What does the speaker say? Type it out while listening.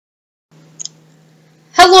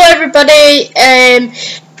Hello everybody,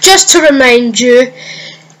 just to remind you,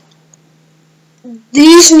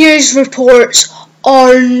 these news reports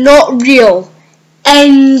are not real.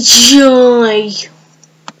 Enjoy!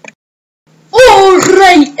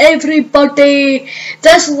 Alright everybody,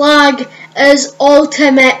 this lag is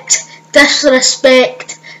ultimate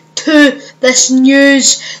disrespect to this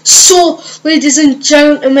news. So ladies and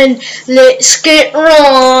gentlemen, let's get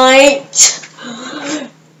right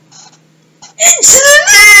into the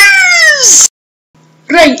news!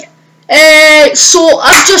 Right, so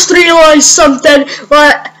I've just realised something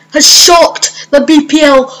that has shocked the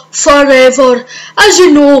BPL forever. As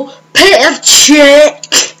you know,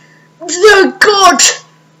 Cech, the god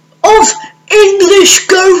of English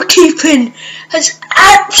goalkeeping, has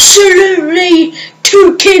absolutely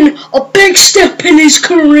taken a big step in his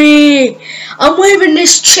career. I'm wearing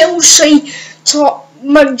this Chelsea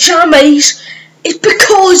jammies is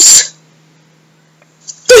because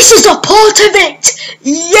this is a part of it.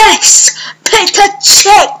 Yes,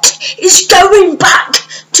 Cech is going back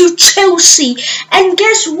to Chelsea, and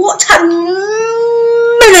guess what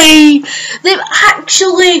money they've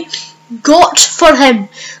actually got for him?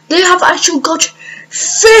 They have actually got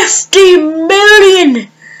 50 million.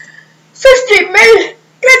 50 million.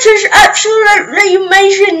 That is absolutely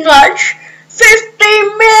amazing, lads. 50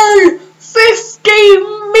 mil. 50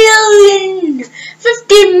 million.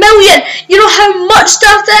 50 million. You know how much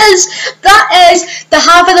that is? That is the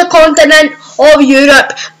half of the continent of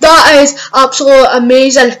Europe. That is absolutely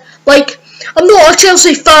amazing. Like, I'm not a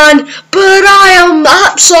Chelsea fan, but I am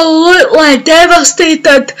absolutely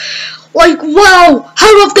devastated. Like, wow,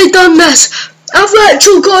 how have they done this? I've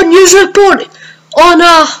actually got a news report on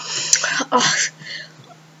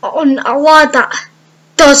a lad that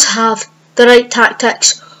does have the right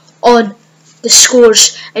tactics on the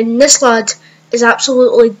scores, and this lad is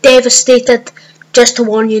absolutely devastated, just to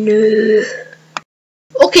warn you now.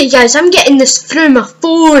 Okay guys, I'm getting this through my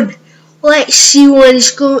phone. Let's see what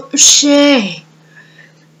he's going to say.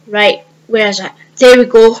 Right, where is it? There we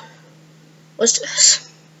go. What's this?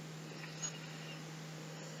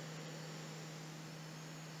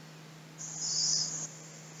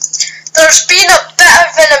 There's been a bit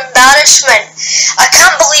of an embarrassment. I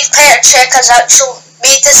can't believe Cech has actually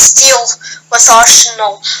made this deal with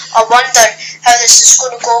Arsenal. I wonder how this is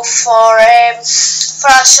going to go for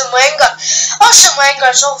Arsene Wenger. Arsene Wenger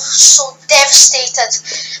is also devastated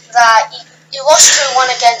that he lost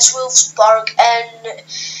 2-1 against Wolfsburg in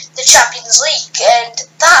the Champions League, and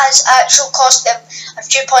that has actually cost them a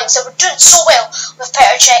few points. They were doing so well with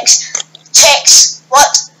Cech's.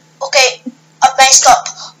 What? Okay, I've messed up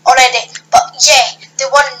already, but yeah, they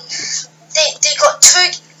won. They got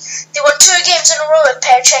They won 2 games in a row with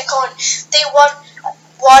Cech on. They won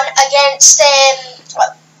one against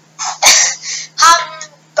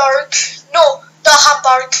Hamburg. No, not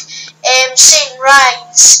Hamburg. St.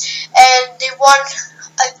 Rhines, and they won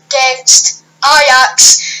against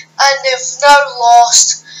Ajax, and they've now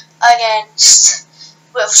lost against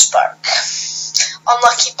Wolfsburg.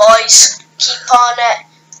 Unlucky boys. Keep on it.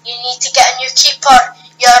 You need to get a new keeper.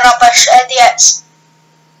 You rubbish idiots.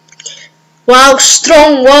 Wow,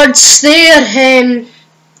 strong words there.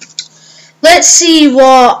 Let's see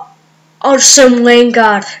what Arsene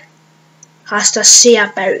Wenger has to say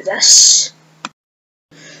about this.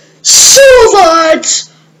 So lads,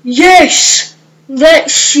 yes,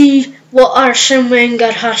 let's see what Arsene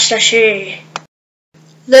Wenger has to say.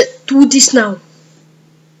 Let's do this now.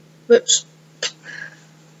 Let's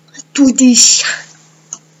do this.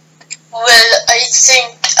 Well, I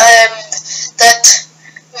think that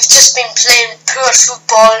we've just been playing poor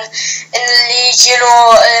football in the league, you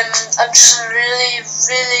know. I'm just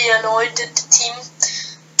really annoyed at the team.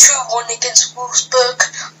 2-1 against Wolfsburg,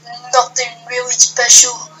 nothing really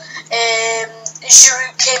special.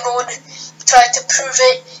 Giroud came on, tried to prove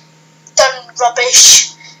it, done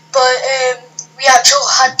rubbish, but we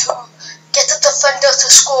actually had to get a defender to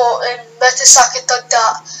score, and Mertesacker did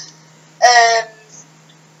that.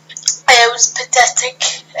 It was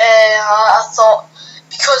pathetic. I thought,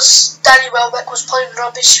 because Danny Welbeck was playing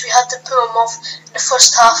rubbish, we had to pull him off in the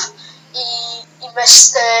first half. He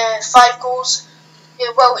missed 5 goals.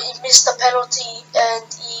 Well, he missed a penalty, and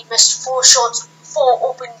he missed 4 shots, 4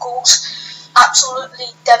 open goals.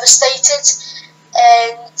 Absolutely devastated.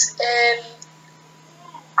 And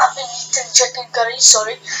I've been eating chicken curry,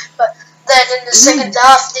 sorry. But then in the second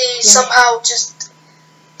half, they somehow just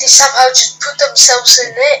put themselves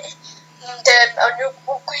in it. And a new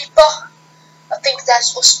goalkeeper, I think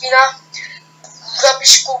that's Ospina,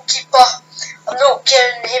 rubbish goalkeeper. I'm not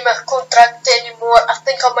giving him a contract anymore. I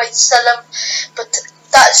think I might sell him, but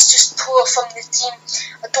that is just poor score from the team.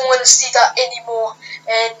 I don't want to see that anymore.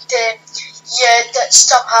 And yeah, that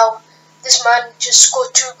somehow this man just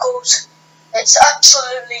scored 2 goals. It's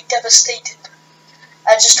absolutely devastating.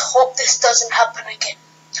 I just hope this doesn't happen again.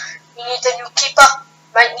 We need a new keeper.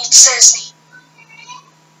 Might need Cech.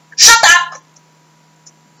 Shut up!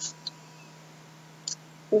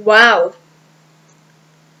 Wow.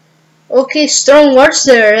 Okay, strong words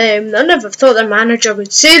there. I never thought the manager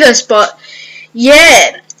would say this, but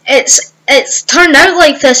yeah, it's turned out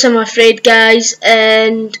like this, I'm afraid, guys.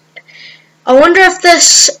 And I wonder if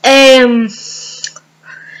this I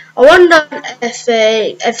wonder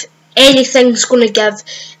if anything's going to give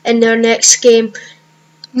in their next game.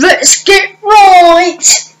 Let's get right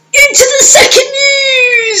into the second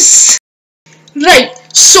news. Right,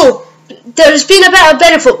 so there's been a bit of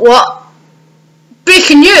benefit. What?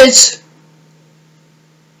 Breaking news.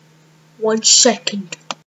 1 second.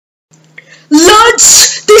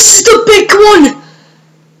 Lads, this is the big one.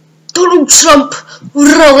 Donald Trump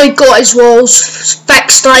really got his walls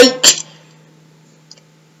fixed. Like,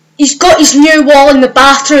 he's got his new wall in the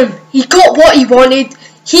bathroom. He got what he wanted.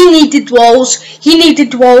 He needed walls. He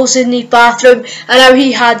needed walls in his bathroom, and now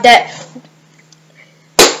he had that.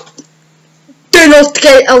 Do not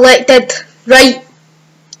get elected, right?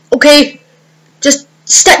 Okay, just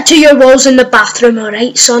stick to your walls in the bathroom,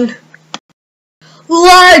 alright, son?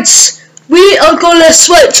 Lads, we are gonna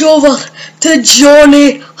switch over to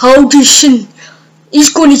Johnny Halderson.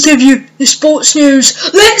 He's going to give you the sports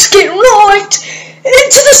news. Let's get right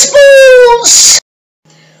into the sports!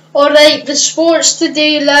 Alright, the sports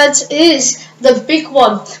today, lads, is the big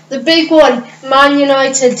one. The big one, Man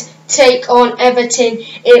United take on Everton.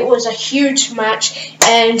 It was a huge match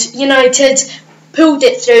and United pulled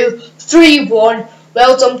it through 3-1.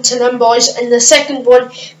 Well done to them, boys. And the second one,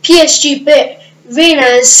 PSG beat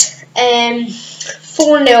Rennes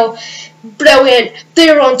 4-0. Brilliant.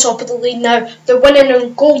 They're on top of the league now. They're winning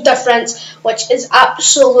on goal difference, which is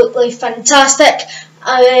absolutely fantastic.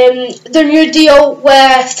 The new deal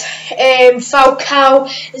with Falcao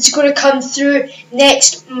is going to come through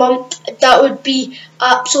next month. That would be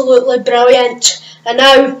absolutely brilliant. And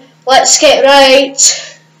now let's get right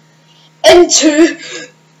into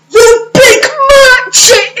the big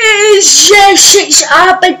match. It is, yes, it's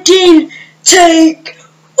Aberdeen take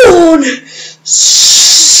on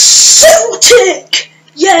Celtic.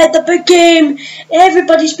 Yeah, the big game.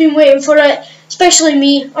 Everybody's been waiting for it, especially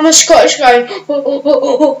me. I'm a Scottish guy.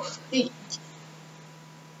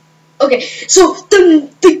 Okay, so the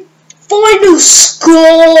final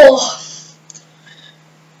score,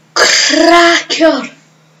 cracker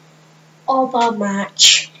of a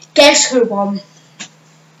match. Guess who won?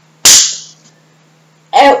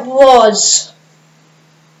 It was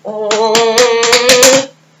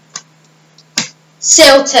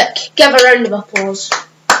Celtic. Give a round of applause.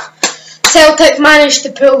 Celtic managed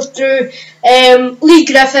to pull through. Lee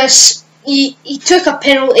Griffiths, he took a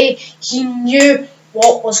penalty. He knew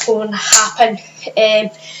what was going to happen.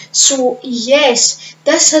 So yes,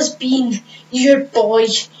 this has been your boy.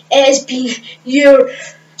 It has been your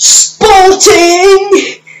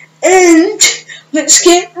Sporting, and let's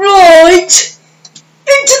get right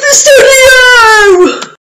into the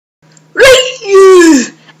studio. Right, you.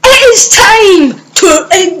 It is time to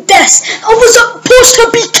end this. I was supposed to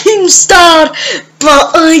be Keemstar,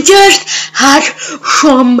 but I just had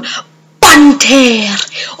some banter.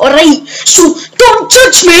 Alright, so don't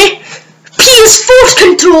judge me. PS4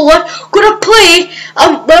 controller, gonna play.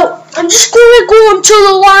 Well, I'm just gonna go into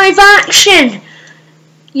the live action.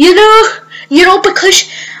 You know, because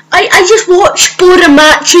I just watch boring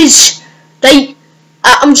matches. Right,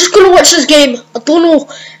 I'm just gonna watch this game. I don't know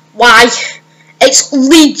why. It's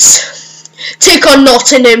Leeds take on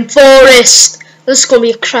Nottingham Forest. This is gonna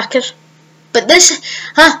be a cracker. But this,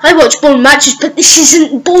 I watch boring matches, but this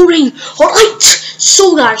isn't boring. Alright,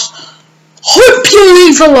 so guys, hope you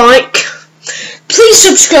leave a like, please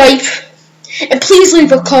subscribe, and please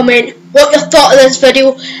leave a comment what you thought of this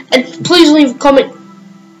video, and please leave a comment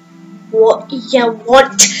what you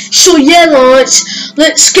want. So yeah, lads,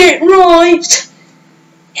 let's get right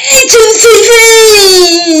into the TV.